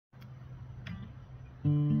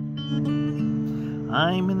I'm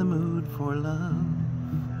in the mood for love,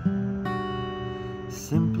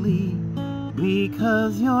 simply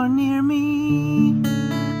because you're near me.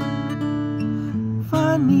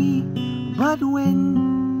 Funny, but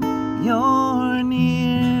when you're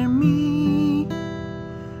near me,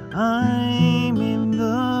 I'm in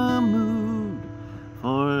the mood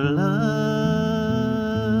for love.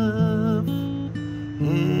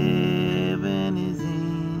 Heaven is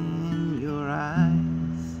in your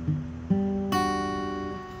eyes,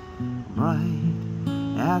 bright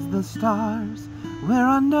as the stars we're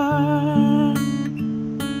under.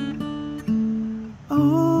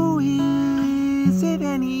 Oh, is it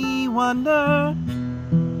any wonder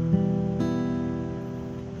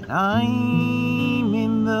that I'm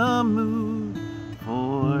in the mood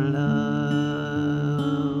for love?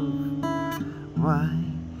 Why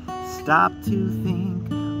stop to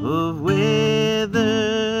think of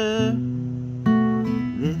whether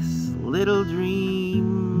this little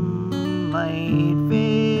dream might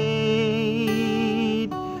fade?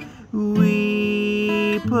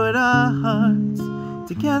 We put our hearts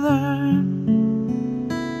together.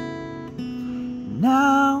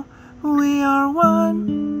 Now we are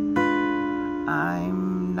one.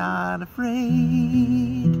 I'm not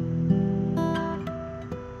afraid.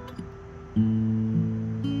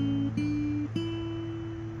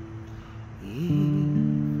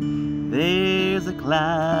 If there's a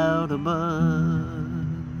cloud above,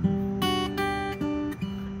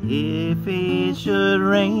 if it should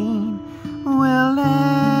rain, we'll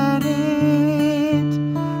let